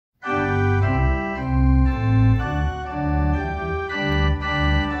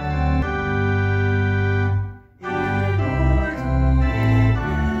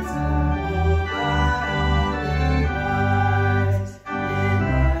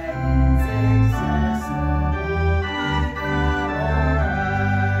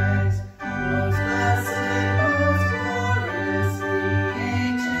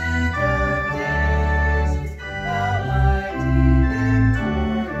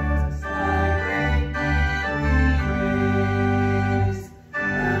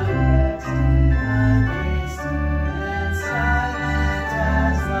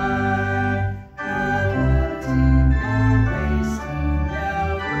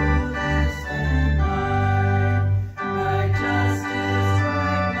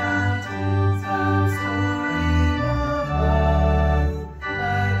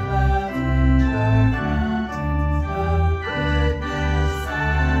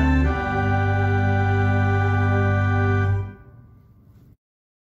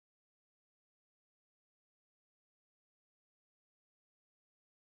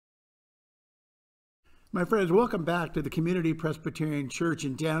My friends, welcome back to the Community Presbyterian Church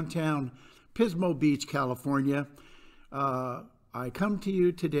in downtown Pismo Beach, California. I come to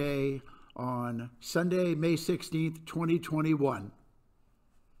you today on Sunday, May 16th, 2021.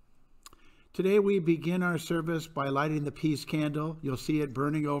 Today we begin our service by lighting the peace candle. You'll see it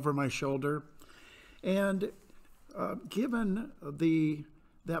burning over my shoulder. And given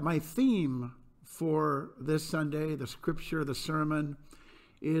that my theme for this Sunday, the scripture, the sermon,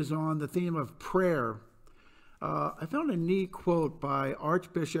 is on the theme of prayer, I found a neat quote by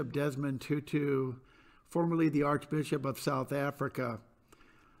Archbishop Desmond Tutu, formerly the Archbishop of South Africa,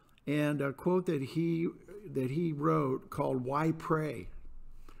 and a quote that he wrote called "Why Pray?",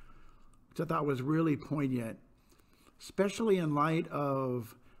 which I thought was really poignant, especially in light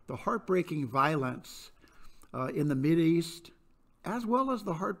of the heartbreaking violence in the Mideast, as well as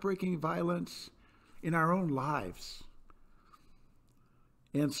the heartbreaking violence in our own lives.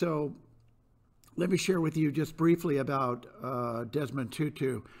 And so let me share with you just briefly about Desmond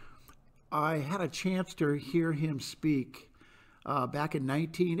Tutu. I had a chance to hear him speak back in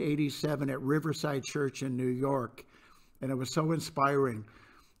 1987 at Riverside Church in New York, and it was so inspiring.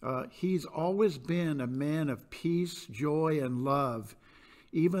 He's always been a man of peace, joy, and love,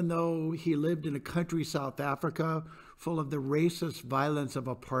 even though he lived in a country, South Africa, full of the racist violence of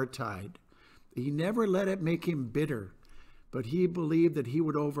apartheid. He never let it make him bitter, but he believed that he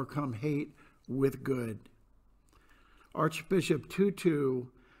would overcome hate with good. Archbishop Tutu,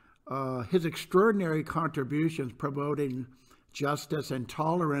 his extraordinary contributions promoting justice and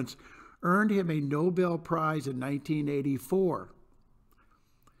tolerance earned him a Nobel Prize in 1984.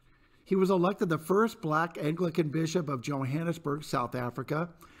 He was elected the first Black Anglican Bishop of Johannesburg, South Africa,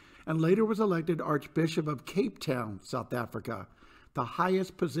 and later was elected Archbishop of Cape Town, South Africa, the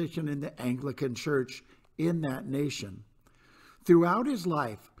highest position in the Anglican Church in that nation. Throughout his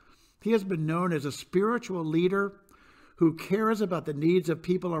life, he has been known as a spiritual leader who cares about the needs of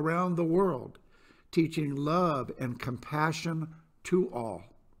people around the world, teaching love and compassion to all.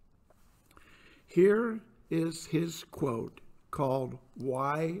 Here is his quote called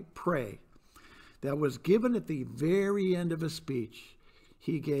 "Why Pray?" that was given at the very end of a speech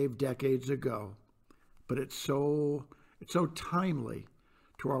he gave decades ago, but it's so timely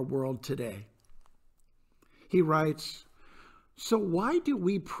to our world today. He writes, "So why do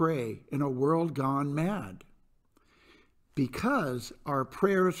we pray in a world gone mad? Because our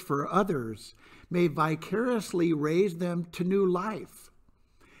prayers for others may vicariously raise them to new life,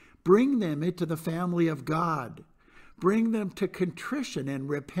 bring them into the family of God, bring them to contrition and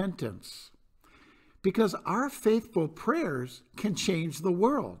repentance. Because our faithful prayers can change the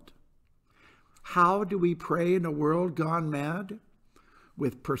world. How do we pray in a world gone mad?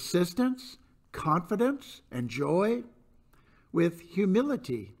 With persistence, confidence, and joy, with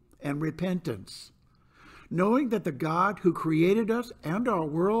humility and repentance, knowing that the God who created us and our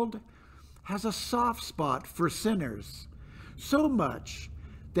world has a soft spot for sinners, so much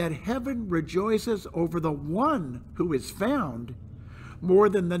that heaven rejoices over the one who is found more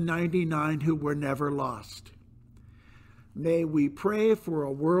than the 99 who were never lost. May we pray for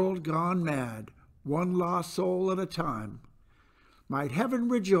a world gone mad, one lost soul at a time. Might heaven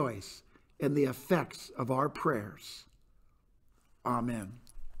rejoice in the effects of our prayers. Amen."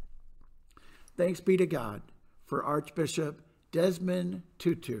 Thanks be to God for Archbishop Desmond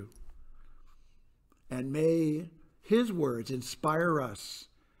Tutu. And may his words inspire us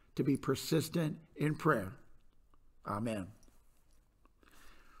to be persistent in prayer. Amen.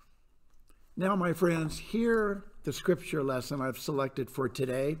 Now, my friends, hear the scripture lesson I've selected for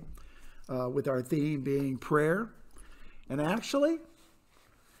today, with our theme being prayer. And actually,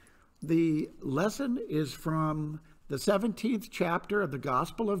 the lesson is from the 17th chapter of the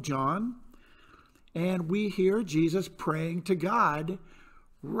Gospel of John, and we hear Jesus praying to God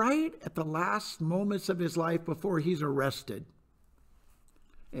right at the last moments of his life before he's arrested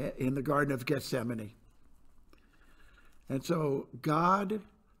in the Garden of Gethsemane. And so God,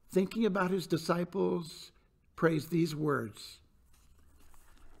 thinking about his disciples, prays these words.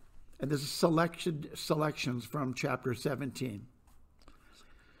 And this is selections from chapter 17.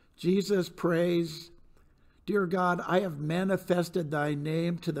 Jesus prays, "Dear God, I have manifested thy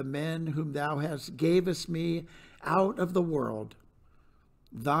name to the men whom thou hast gavest me out of the world.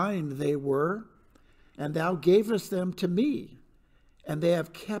 Thine they were, and thou gavest them to me, and they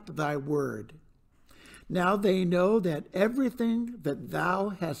have kept thy word. Now they know that everything that thou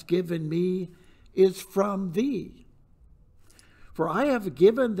hast given me is from thee. For I have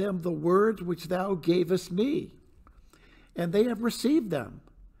given them the words which thou gavest me, and they have received them,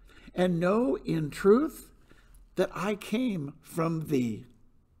 and know in truth that I came from thee.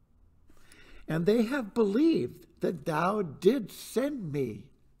 and they have believed that thou didst send me.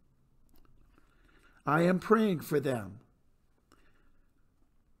 I am praying for them.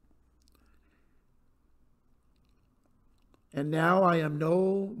 And now I am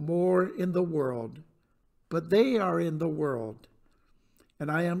no more in the world, but they are in the world, and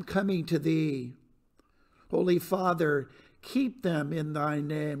I am coming to thee. Holy Father, keep them in thy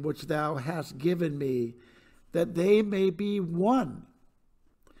name, which thou hast given me, that they may be one,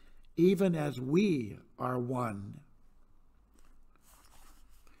 even as we are one.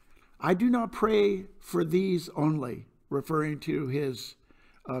 I do not pray for these only, referring to his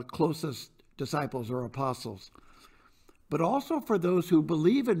closest disciples or apostles, but also for those who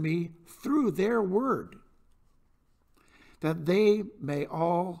believe in me through their word, that they may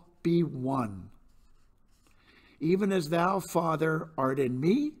all be one. Even as thou, Father, art in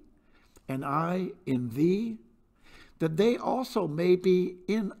me, and I in thee, that they also may be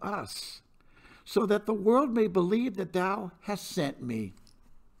in us, so that the world may believe that thou hast sent me.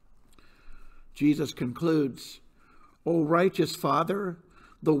 Jesus concludes, O righteous Father,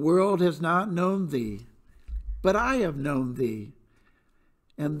 the world has not known thee, but I have known thee,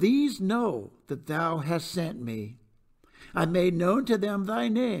 and these know that thou hast sent me. I made known to them thy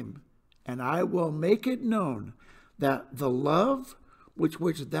name, and I will make it known, that the love which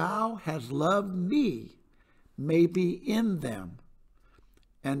thou hast loved me may be in them,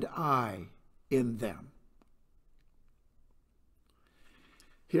 and I in them.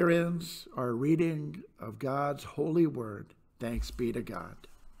 Here ends our reading of God's holy word. Thanks be to God.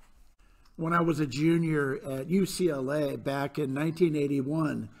 When I was a junior at UCLA back in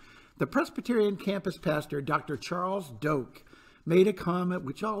 1981, the Presbyterian campus pastor, Dr. Charles Doak, made a comment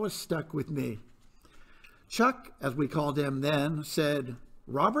which always stuck with me. Chuck, as we called him then, said,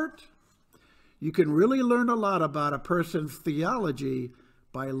 Robert, you can really learn a lot about a person's theology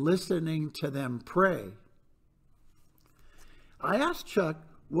by listening to them pray. I asked Chuck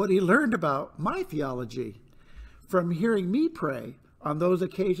what he learned about my theology from hearing me pray on those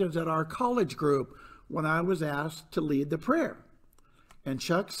occasions at our college group when I was asked to lead the prayer. And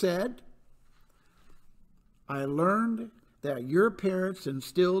Chuck said, I learned that your parents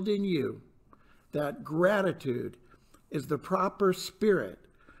instilled in you that gratitude is the proper spirit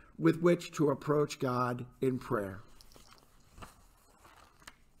with which to approach God in prayer.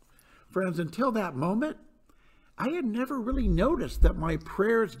 Friends, until that moment, I had never really noticed that my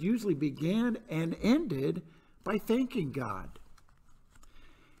prayers usually began and ended by thanking God.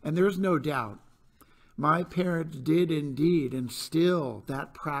 And there's no doubt, my parents did indeed instill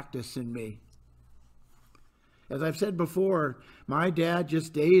that practice in me. As I've said before, my dad,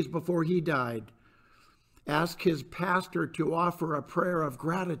 just days before he died, asked his pastor to offer a prayer of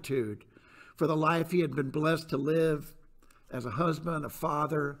gratitude for the life he had been blessed to live as a husband, a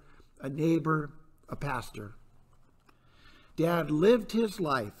father, a neighbor, a pastor. Dad lived his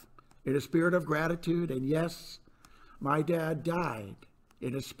life in a spirit of gratitude, and yes, my dad died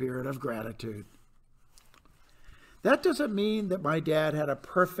in a spirit of gratitude. That doesn't mean that my dad had a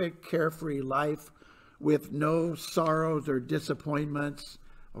perfect, carefree life with no sorrows or disappointments.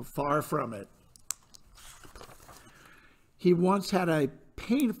 Far from it. He once had a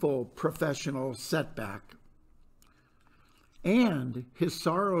painful professional setback, and his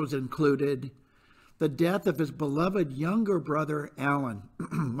sorrows included the death of his beloved younger brother, Alan,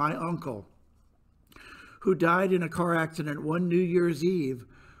 my uncle, who died in a car accident one New Year's Eve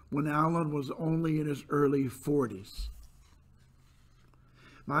when Alan was only in his early 40s.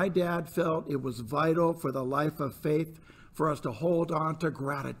 My dad felt it was vital for the life of faith for us to hold on to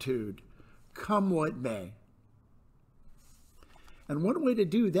gratitude, come what may. And one way to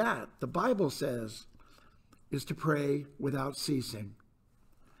do that, the Bible says, is to pray without ceasing.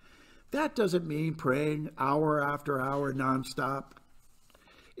 That doesn't mean praying hour after hour nonstop.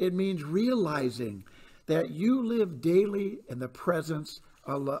 It means realizing that you live daily in the presence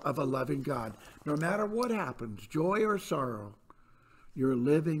of a loving God. No matter what happens, joy or sorrow, you're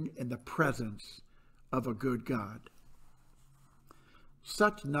living in the presence of a good God.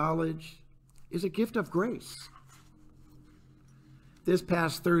 Such knowledge is a gift of grace. This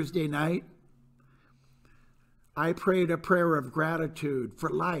past Thursday night, I prayed a prayer of gratitude for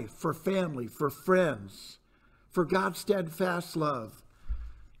life, for family, for friends, for God's steadfast love,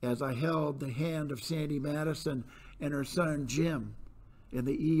 as I held the hand of Sandy Madison and her son Jim in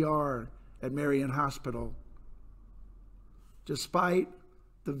the ER at Marion Hospital. Despite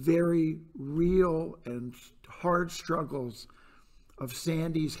the very real and hard struggles of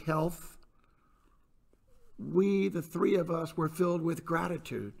Sandy's health, we, the three of us, were filled with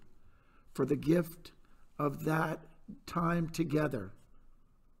gratitude for the gift of that time together.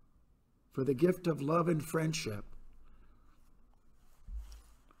 for the gift of love and friendship.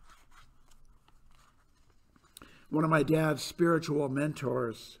 One of my dad's spiritual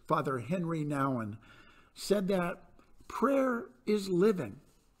mentors, Father Henry Nouwen, said that prayer is living.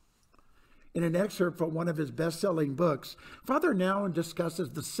 In an excerpt from one of his best-selling books, Father Nouwen discusses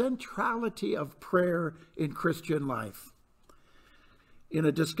the centrality of prayer in Christian life. In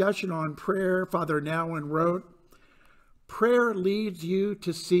a discussion on prayer, Father Nouwen wrote, "Prayer leads you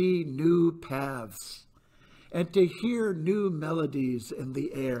to see new paths and to hear new melodies in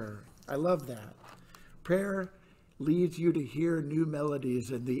the air." I love that. Prayer leads you to hear new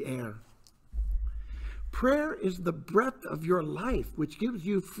melodies in the air. Prayer is the breath of your life, which gives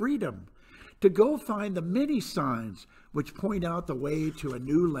you freedom to go find the many signs which point out the way to a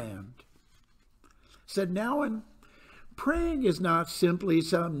new land. Said Nouwen, praying is not simply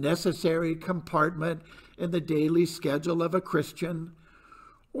some necessary compartment in the daily schedule of a Christian,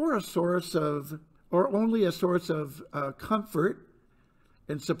 or only a source of comfort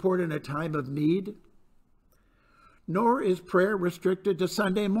and support in a time of need. Nor is prayer restricted to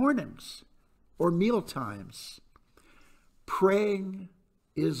Sunday mornings or meal times. Praying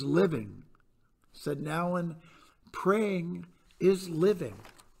is living. Said Nouwen, praying is living.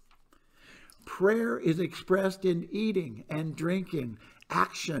 Prayer is expressed in eating and drinking,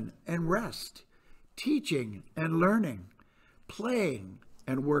 action and rest, teaching and learning, playing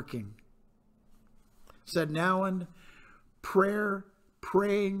and working. Said Nouwen,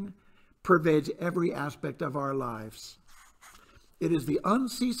 praying pervades every aspect of our lives. It is the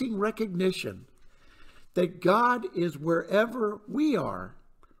unceasing recognition that God is wherever we are,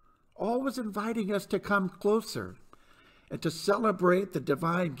 always inviting us to come closer and to celebrate the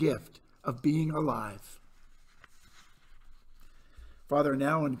divine gift of being alive. Father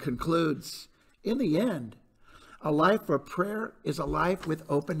Nouwen concludes, in the end, a life of prayer is a life with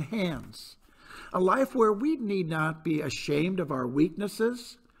open hands, a life where we need not be ashamed of our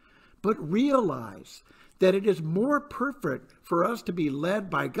weaknesses, but realize that it is more perfect for us to be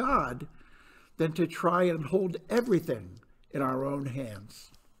led by God than to try and hold everything in our own hands.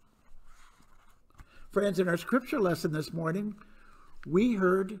 Friends, in our scripture lesson this morning, we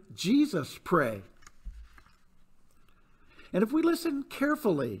heard Jesus pray. And if we listen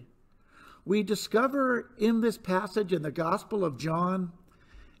carefully, we discover in this passage in the Gospel of John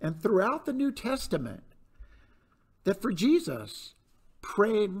and throughout the New Testament that for Jesus,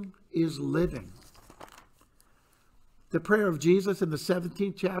 praying is living. The prayer of Jesus in the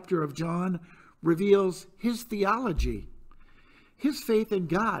 17th chapter of John reveals his theology, his faith in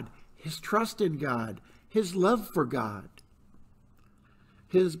God, his trust in God, his love for God,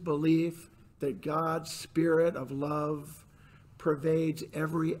 his belief that God's spirit of love pervades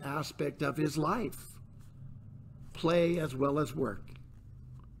every aspect of his life, play as well as work.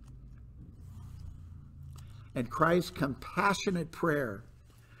 And Christ's compassionate prayer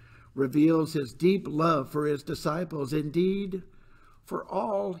reveals his deep love for his disciples, indeed, for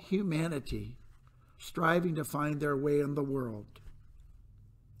all humanity, striving to find their way in the world.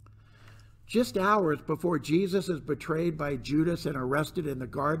 Just hours before Jesus is betrayed by Judas and arrested in the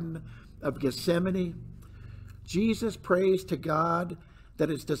Garden of Gethsemane, Jesus prays to God that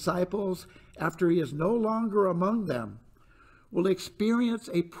his disciples, after he is no longer among them, will experience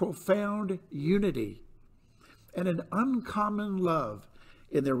a profound unity and an uncommon love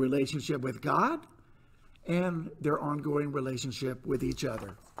in their relationship with God and their ongoing relationship with each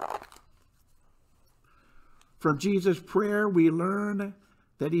other. From Jesus' prayer, we learn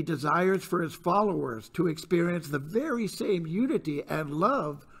that he desires for his followers to experience the very same unity and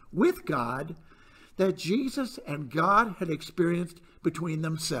love with God that Jesus and God had experienced between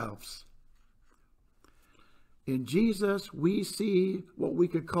themselves. In Jesus, we see what we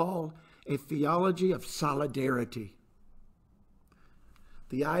could call a theology of solidarity.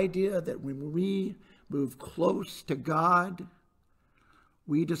 The idea that when we move close to God,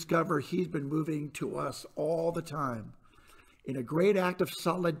 we discover he's been moving to us all the time in a great act of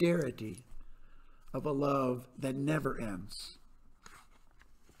solidarity, of a love that never ends.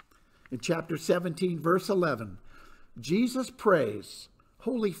 In chapter 17, verse 11, Jesus prays,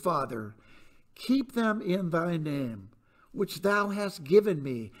 "Holy Father, keep them in thy name, which thou hast given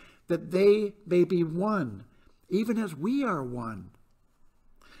me, that they may be one, even as we are one."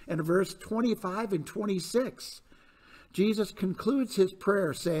 And in verse 25 and 26, Jesus concludes his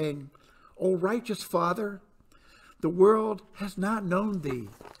prayer saying, "O righteous Father, the world has not known thee,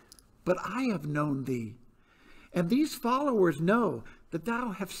 but I have known thee. And these followers know that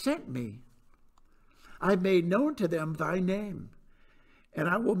thou hast sent me. I made known to them thy name, and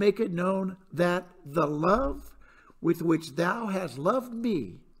I will make it known that the love with which thou hast loved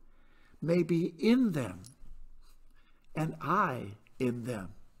me may be in them, and I in them.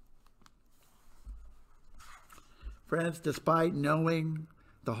 Friends, despite knowing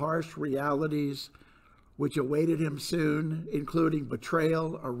the harsh realities which awaited him soon, including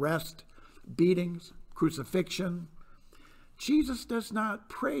betrayal, arrest, beatings, crucifixion, Jesus does not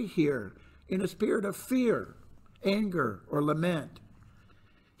pray here in a spirit of fear, anger, or lament.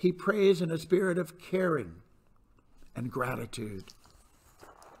 He prays in a spirit of caring and gratitude.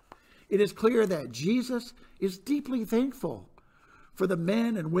 It is clear that Jesus is deeply thankful for the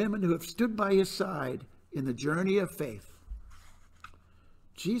men and women who have stood by his side in the journey of faith.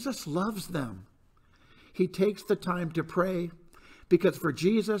 Jesus loves them. He takes the time to pray because for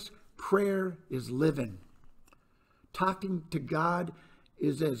Jesus, prayer is living. Talking to God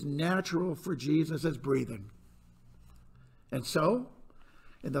is as natural for Jesus as breathing. And so,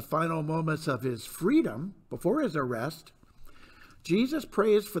 in the final moments of his freedom before his arrest, Jesus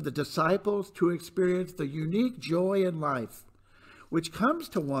prays for the disciples to experience the unique joy in life, which comes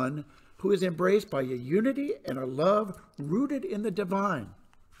to one who is embraced by a unity and a love rooted in the divine,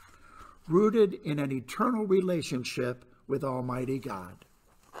 rooted in an eternal relationship with Almighty God.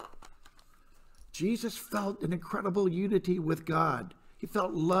 Jesus felt an incredible unity with God. He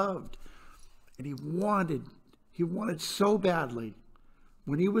felt loved, and he wanted so badly,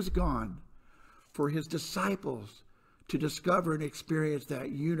 when he was gone, for his disciples to discover and experience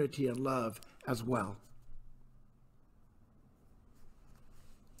that unity and love as well.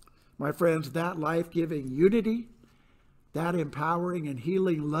 My friends, that life-giving unity, that empowering and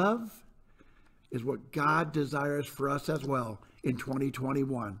healing love is what God desires for us as well in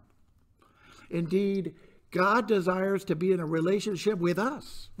 2021. Indeed, God desires to be in a relationship with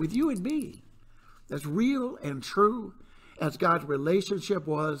us, with you and me, as real and true as God's relationship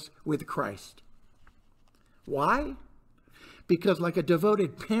was with Christ. Why? Because like a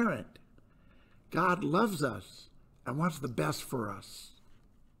devoted parent, God loves us and wants the best for us.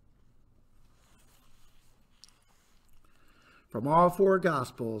 From all four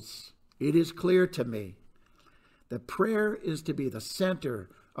Gospels, it is clear to me that prayer is to be the center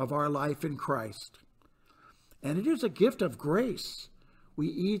of our life in Christ. And it is a gift of grace we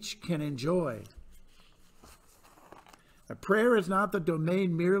each can enjoy. A prayer is not the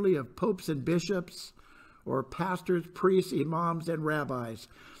domain merely of popes and bishops or pastors, priests, imams, and rabbis.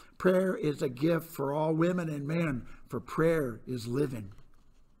 Prayer is a gift for all women and men, for prayer is living.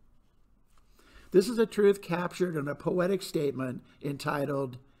 This is a truth captured in a poetic statement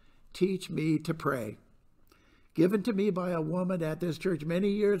entitled, "Teach Me to Pray," given to me by a woman at this church many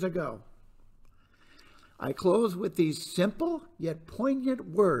years ago. I close with these simple yet poignant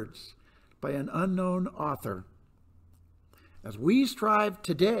words by an unknown author. As we strive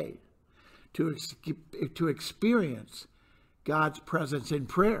today to experience God's presence in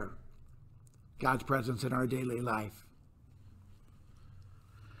prayer, God's presence in our daily life,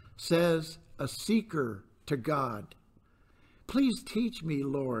 says a seeker to God, "Please teach me,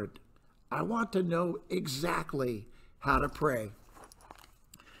 Lord. I want to know exactly how to pray.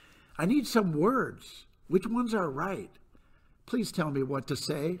 I need some words. Which ones are right? Please tell me what to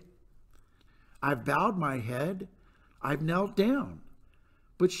say. I've bowed my head. I've knelt down.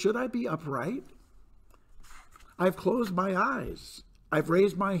 But should I be upright? I've closed my eyes. I've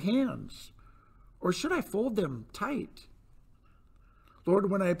raised my hands. Or should I fold them tight? Lord,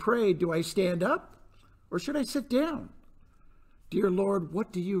 when I pray, do I stand up or should I sit down? Dear Lord,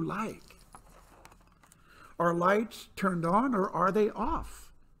 what do you like? Are lights turned on or are they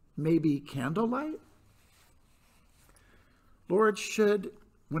off? Maybe candlelight? Lord,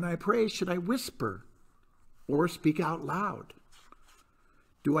 when I pray, should I whisper or speak out loud?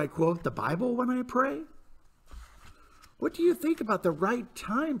 Do I quote the Bible when I pray? What do you think about the right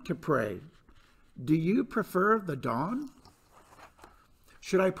time to pray? Do you prefer the dawn?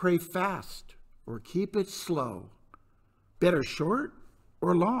 Should I pray fast or keep it slow? Better short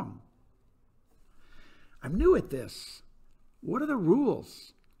or long? I'm new at this. What are the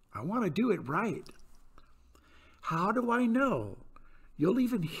rules? I want to do it right. How do I know you'll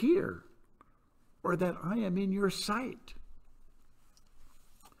even hear or that I am in your sight?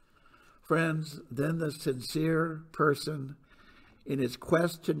 Friends, then the sincere person, in his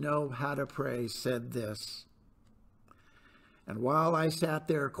quest to know how to pray, said this. And while I sat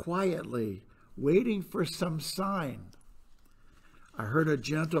there quietly, waiting for some sign, I heard a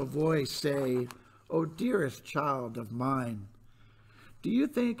gentle voice say, "Oh, dearest child of mine, do you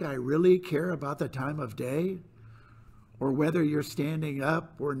think I really care about the time of day, or whether you're standing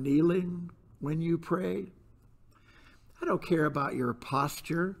up or kneeling when you pray? I don't care about your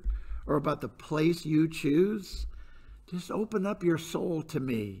posture or about the place you choose. Just open up your soul to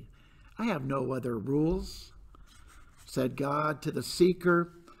me. I have no other rules. Said God to the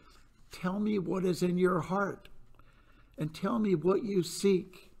seeker, tell me what is in your heart and tell me what you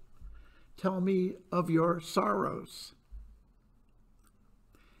seek. Tell me of your sorrows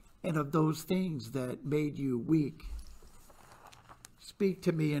and of those things that made you weak. Speak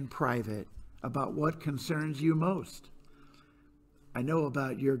to me in private about what concerns you most. I know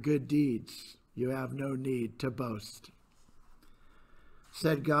about your good deeds. You have no need to boast.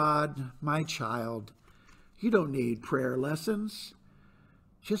 Said God, my child, you don't need prayer lessons.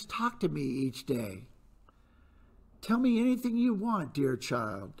 Just talk to me each day. Tell me anything you want, dear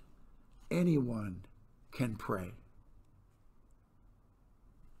child. Anyone can pray.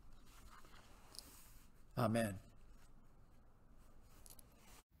 Amen.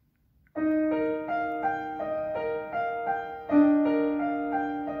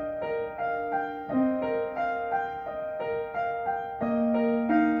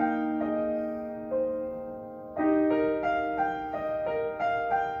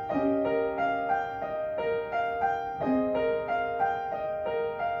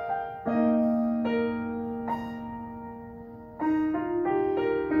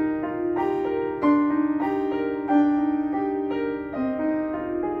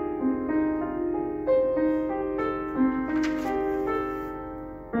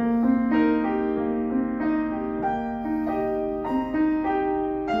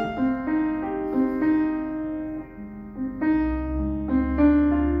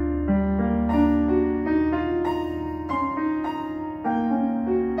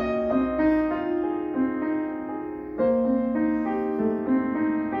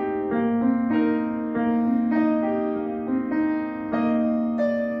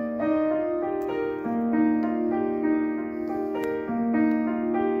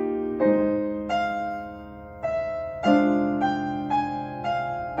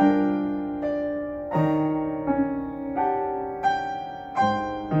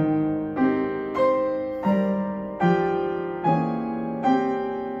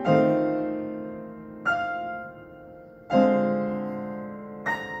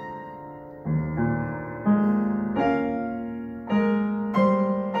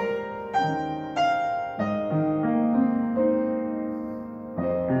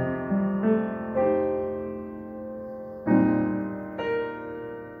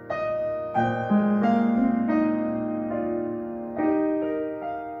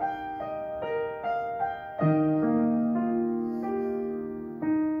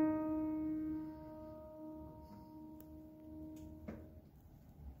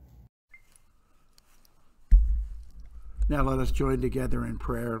 Now let us join together in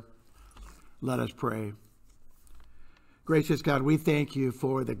prayer. Let us pray. Gracious God, we thank you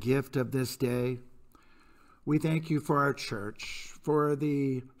for the gift of this day. We thank you for our church, for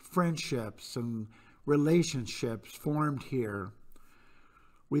the friendships and relationships formed here.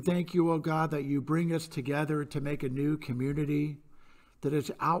 We thank you, O God, that you bring us together to make a new community that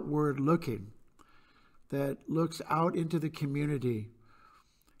is outward looking, that looks out into the community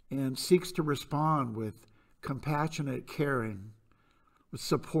and seeks to respond with compassionate caring, with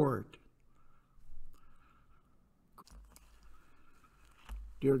support.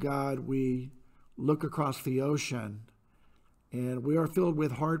 Dear God, we look across the ocean and we are filled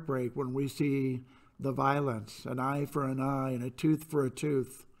with heartbreak when we see the violence, an eye for an eye and a tooth for a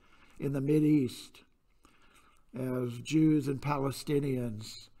tooth in the Mideast, as Jews and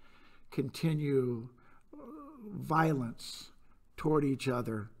Palestinians continue violence toward each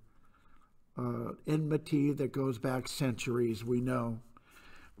other. Enmity that goes back centuries, we know.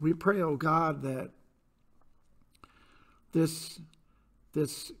 We pray, oh God, that this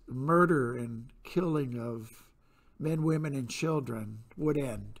murder and killing of men, women, and children would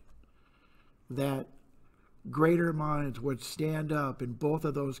end, that greater minds would stand up in both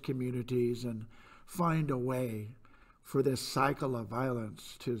of those communities and find a way for this cycle of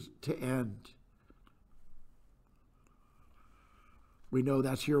violence to end. We know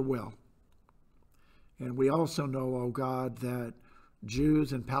that's your will. And we also know, oh God, that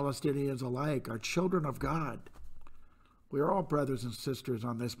Jews and Palestinians alike are children of God. We are all brothers and sisters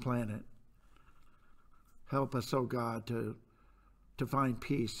on this planet. Help us, oh God, to find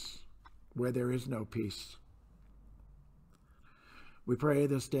peace where there is no peace. We pray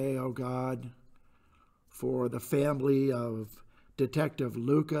this day, oh God, for the family of Detective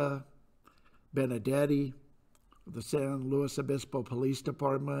Luca Benedetti of the San Luis Obispo Police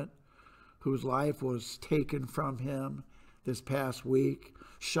Department, whose life was taken from him this past week,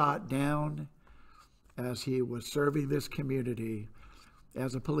 shot down as he was serving this community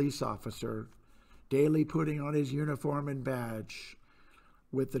as a police officer, daily putting on his uniform and badge,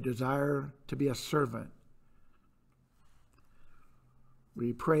 with the desire to be a servant.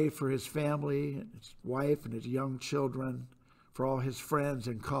 We pray for his family, and his wife, and his young children, for all his friends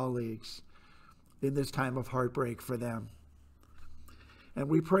and colleagues in this time of heartbreak for them. And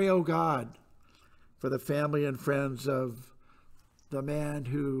we pray, oh God, for the family and friends of the man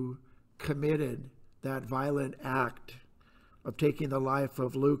who committed that violent act of taking the life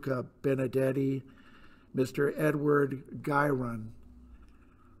of Luca Benedetti, Mr. Edward Gyron.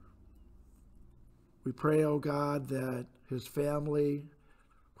 We pray, oh God, that his family,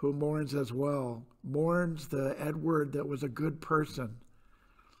 who mourns as well, mourns the Edward that was a good person,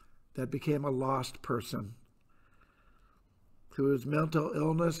 that became a lost person, whose mental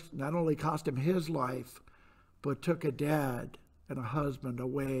illness not only cost him his life, but took a dad and a husband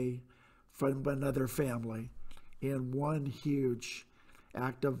away from another family in one huge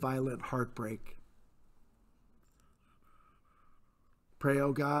act of violent heartbreak. Pray,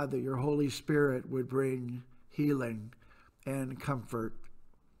 oh God, that your Holy Spirit would bring healing and comfort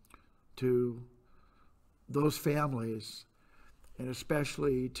to those families, and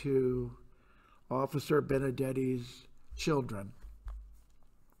especially to Officer Benedetti's children.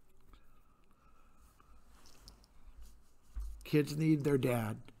 Kids need their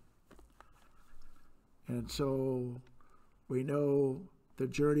dad. And so we know the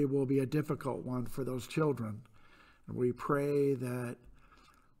journey will be a difficult one for those children. And we pray that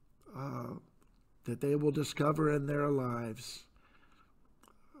they will discover in their lives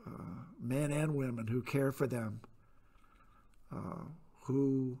men and women who care for them,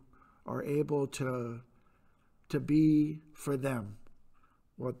 who are able to be for them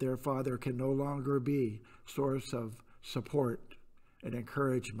what their father can no longer be, source of support and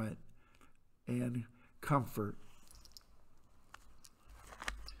encouragement and comfort.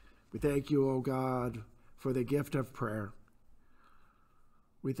 We thank you, O God, for the gift of prayer.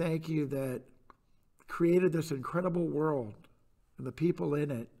 We thank you that created this incredible world and the people in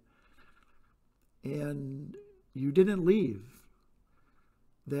it, and you didn't leave,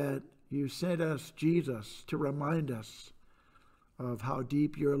 that you sent us Jesus to remind us of how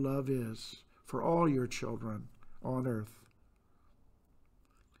deep your love is for all your children on earth.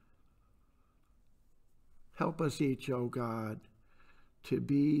 Help us each, O God, to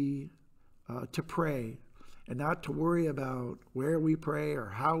pray and not to worry about where we pray or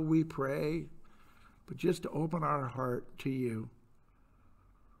how we pray, but just to open our heart to you.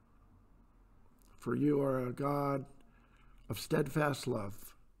 For you are a God of steadfast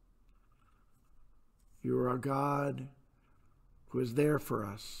love. You are a God who is there for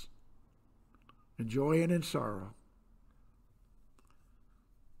us in joy and in sorrow.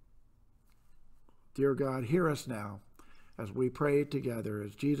 Dear God, hear us now as we pray together,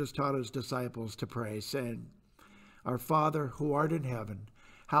 as Jesus taught his disciples to pray, saying, Our Father, who art in heaven,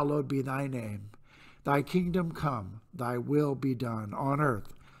 hallowed be thy name. Thy kingdom come, thy will be done on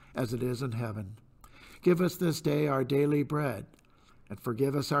earth as it is in heaven. Give us this day our daily bread, and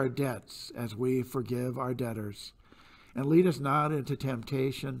forgive us our debts as we forgive our debtors. And lead us not into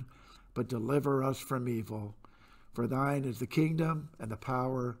temptation, but deliver us from evil. For thine is the kingdom and the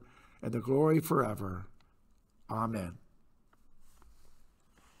power and the glory forever. Amen.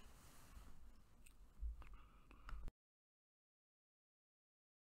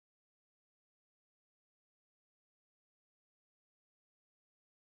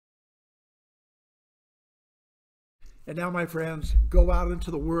 And now, my friends, go out into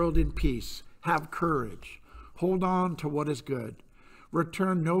the world in peace. Have courage. Hold on to what is good.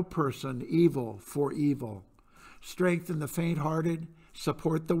 Return no person evil for evil. Strengthen the faint-hearted.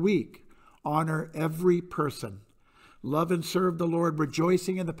 Support the weak. Honor every person. Love and serve the Lord,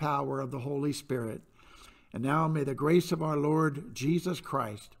 rejoicing in the power of the Holy Spirit. And now may the grace of our Lord Jesus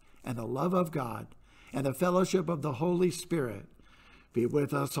Christ and the love of God and the fellowship of the Holy Spirit be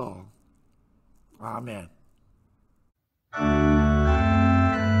with us all. Amen.